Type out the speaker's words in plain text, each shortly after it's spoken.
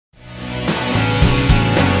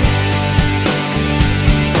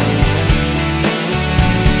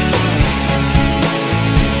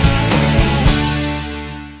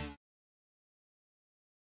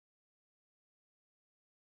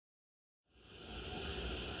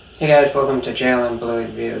Hey guys, welcome to Jalen Blue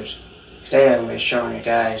Reviews. Today I'm going to be showing you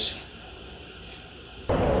guys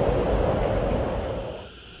a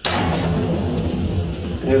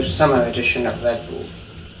new summer edition of Red Bull.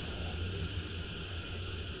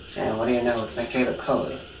 And what do you know, it's my favorite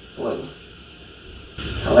color, blue.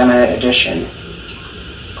 A limited edition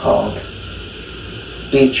called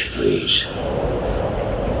Beach Breeze.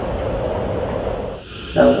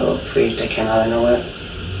 Another little breeze that came out of nowhere.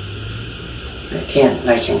 It can't,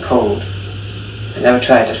 nice and cold. I've never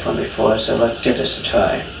tried this one before, so let's give this a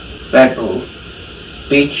try. Red Bull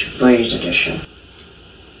Beach Breeze Edition.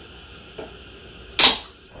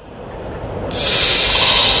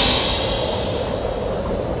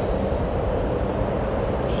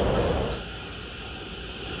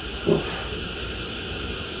 Oof.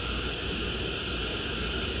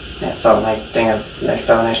 That felt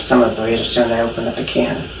a nice summer breeze as soon as I opened up the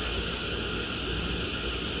can.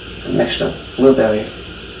 A mix of blueberry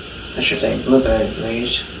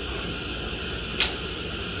breeze.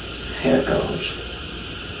 Here it goes.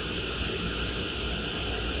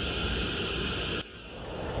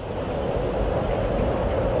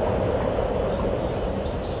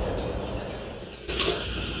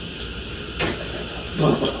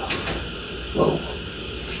 Whoa.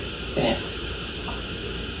 Man.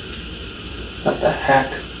 What the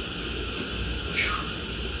heck?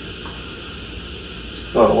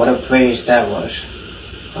 Whoa, what a breeze that was.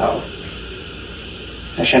 Wow.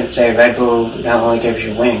 I shouldn't say Red Bull not only gives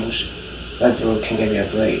you wings, Red Bull can give you a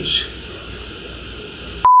breeze.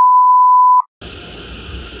 I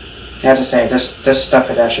have to say, this stuff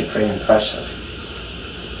is actually pretty impressive.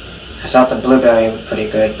 I thought the blueberry was pretty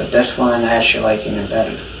good, but this one I actually like even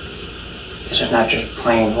better. This is not just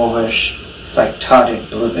plain over, like, toddy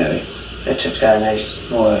blueberry. It's just got a nice,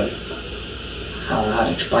 more, I don't know how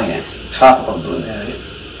to explain it, tropical blueberry.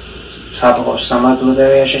 Tropical summer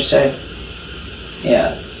blueberry, I should say.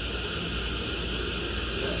 Yeah.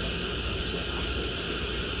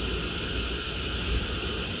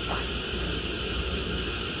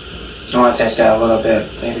 I want to say it's got a little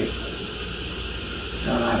bit, maybe, I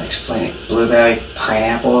don't know how to explain it. Blueberry,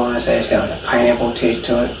 pineapple, I want to say it's got like a pineapple taste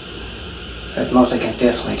to it. But mostly can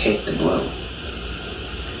definitely taste the blue.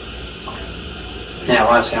 Now, I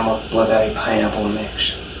want to say I'm a blueberry pineapple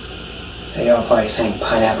mix. So you're probably saying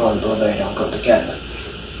pineapple and blueberry don't go together.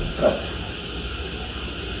 But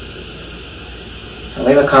so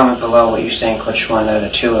leave a comment below what you think, which one of the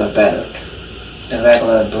two are better. The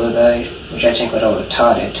regular blueberry, which I think was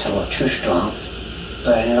overtarded, it's a little too strong.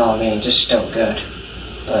 But you know what I mean, just still good.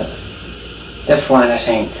 But this one I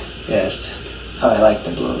think is how I like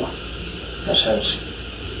the blue. This is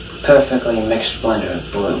perfectly mixed blender of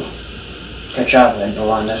blue. Good job, Red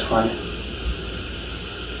Bull, on this one.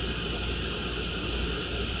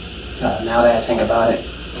 Now that I think about it,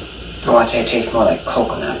 I want to say it tastes more like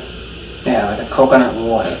coconut. Yeah, like a coconut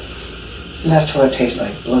water. And that's what it tastes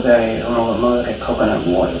like. Blueberry, or more like a coconut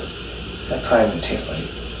water. That probably would taste like.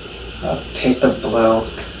 Taste of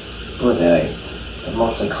blueberry, but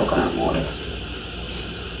mostly coconut water.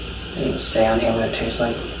 They even say on here what it tastes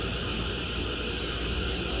like.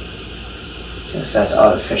 Guess that's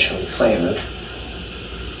artificially flavored.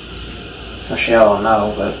 I'm sure y'all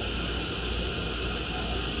know, but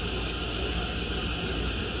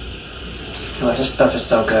oh, this stuff is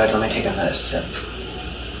so good. Let me take another sip.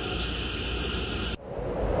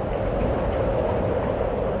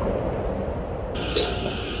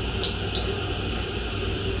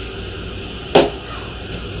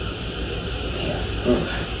 Yeah. Oof.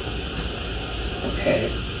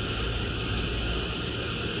 Okay.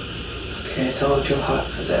 Okay, it's a little too hot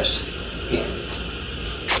for this. Yeah.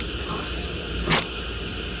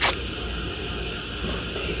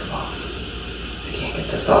 Take it off. I can't get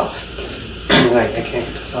this off. Right, I can't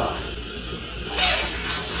get this off.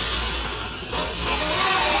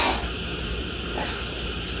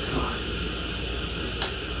 Come on.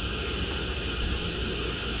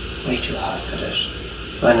 Way too hot for this.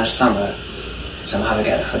 We're in the summer, somehow I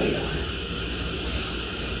got a hoodie on.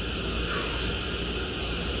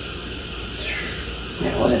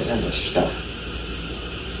 Yeah, what is in this stuff?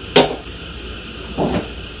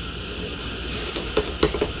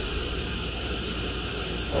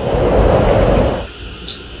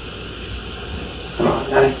 Come on,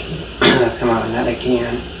 not again. Come on, not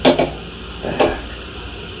again. What the heck?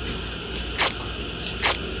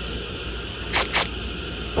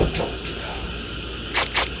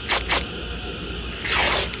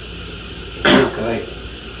 Great.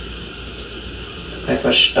 Like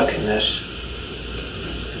we're stuck in this.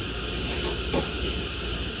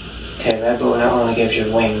 Okay, Red Bull not only gives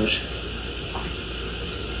you wings,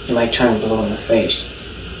 you might turn blue in the face.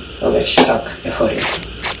 will get stuck in hoodie.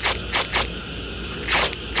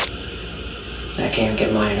 I can't even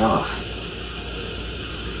get mine off.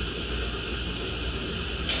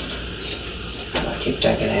 I keep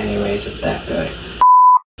checking anyways, it's that good.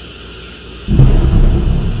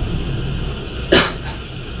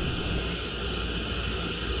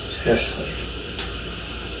 Seriously.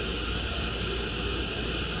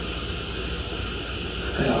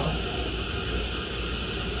 Look at all.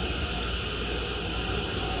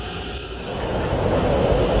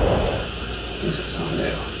 This is so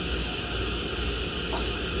new.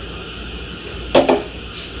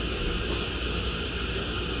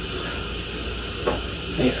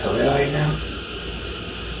 Are you for real right now?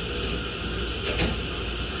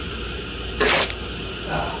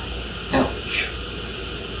 Oh, ouch.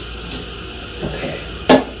 Okay.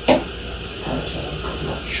 Ouch,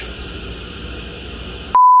 ouch.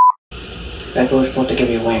 Red Bull's supposed to give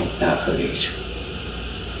you wings, not hoodies.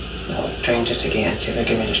 No, try just again, see if I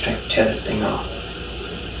give me the strength to tear this thing off.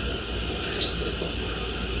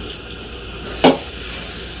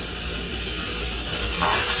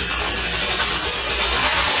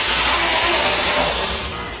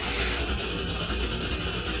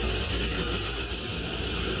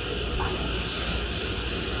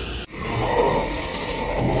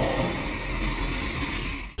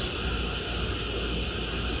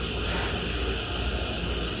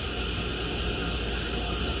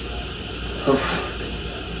 Oof.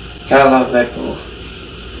 Gotta love Red Bull.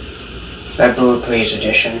 Red Bull Breeze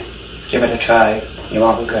Edition. Give it a try. You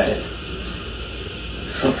won't regret it.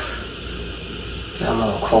 Oof. I'm a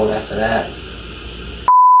little cold after that.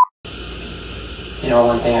 You know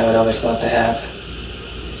one thing I would always love to have?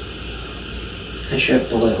 A shirt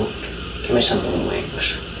blue. Give me some blue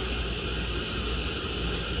wings.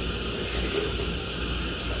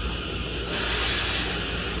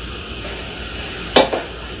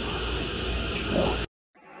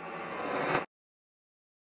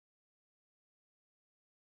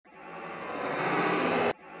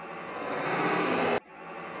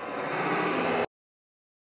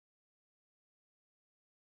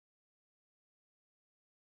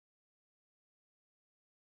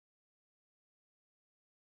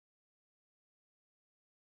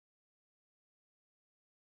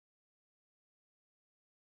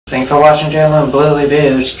 Thanks for watching Jalen Blue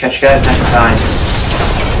Reviews. Catch you guys next time.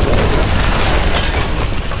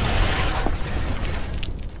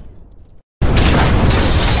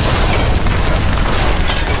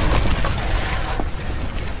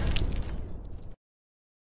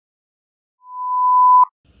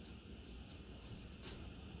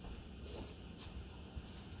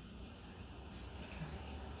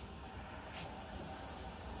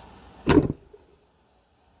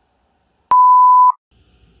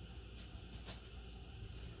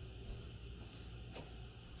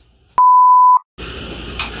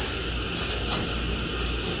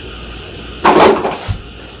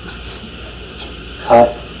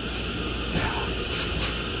 Cut.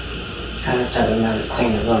 I just have to remember to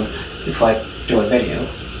clean the room before I do a video.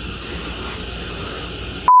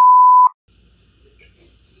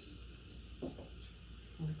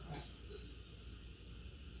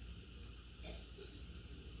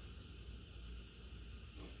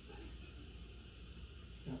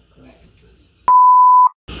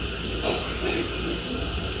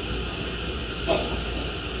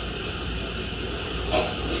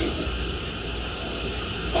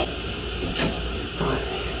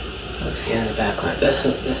 In the background. Just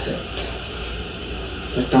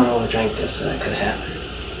don't overdrink this, so that could happen.